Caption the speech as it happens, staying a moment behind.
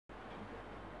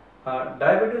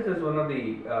Diabetes is one of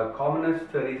the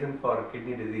commonest reason for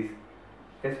kidney disease,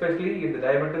 especially if the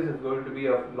diabetes is going to be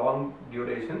of long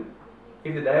duration.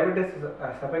 If the diabetes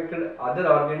has affected other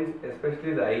organs,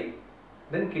 especially the eye,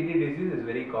 then kidney disease is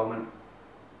very common.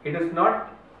 It is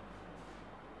not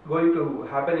going to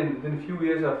happen in within few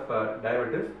years of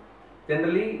diabetes.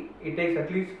 Generally, it takes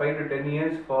at least 5 to 10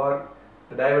 years for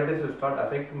the diabetes to start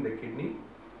affecting the kidney.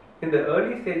 In the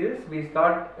early stages, we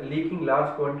start leaking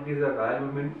large quantities of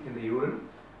albumin in the urine.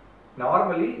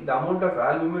 Normally, the amount of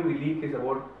albumin we leak is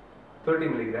about 30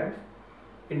 milligrams.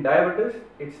 In diabetes,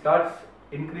 it starts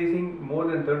increasing more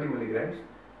than 30 milligrams.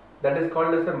 That is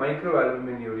called as a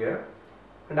microalbuminuria.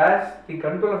 And as the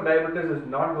control of diabetes is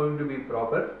not going to be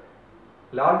proper,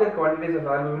 larger quantities of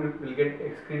albumin will get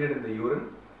excreted in the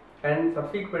urine, and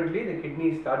subsequently the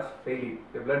kidney starts failing.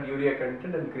 The blood urea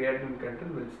content and creatinine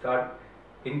content will start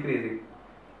increasing.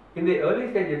 In the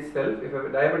early stage itself, if a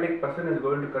diabetic person is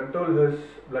going to control his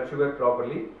blood sugar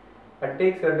properly and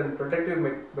take certain protective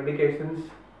medications,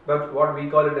 but what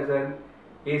we call it as an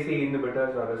AC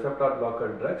inhibitors or receptor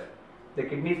blocker drugs, the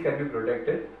kidneys can be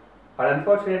protected. And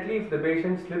unfortunately, if the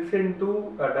patient slips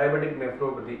into a diabetic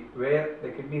nephropathy where the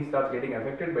kidney starts getting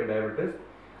affected by diabetes,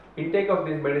 intake of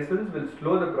these medicines will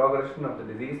slow the progression of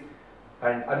the disease,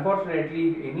 and unfortunately,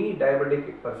 if any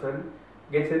diabetic person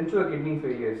gets into a kidney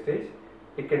failure stage,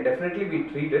 it can definitely be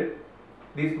treated.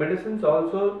 These medicines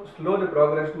also slow the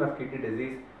progression of kidney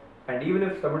disease, and even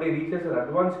if somebody reaches an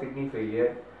advanced kidney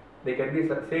failure, they can be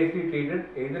safely treated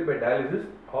either by dialysis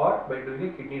or by doing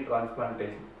a kidney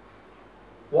transplantation.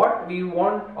 What we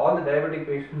want all the diabetic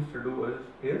patients to do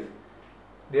is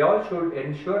they all should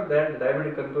ensure that the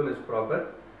diabetic control is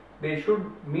proper. They should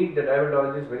meet the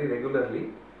diabetologist very regularly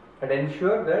and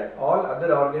ensure that all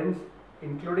other organs,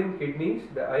 including kidneys,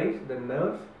 the eyes, the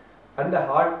nerves and the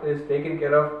heart, is taken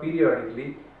care of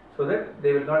periodically, so that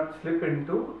they will not slip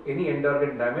into any end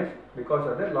organ damage because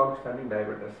of their long-standing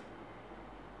diabetes.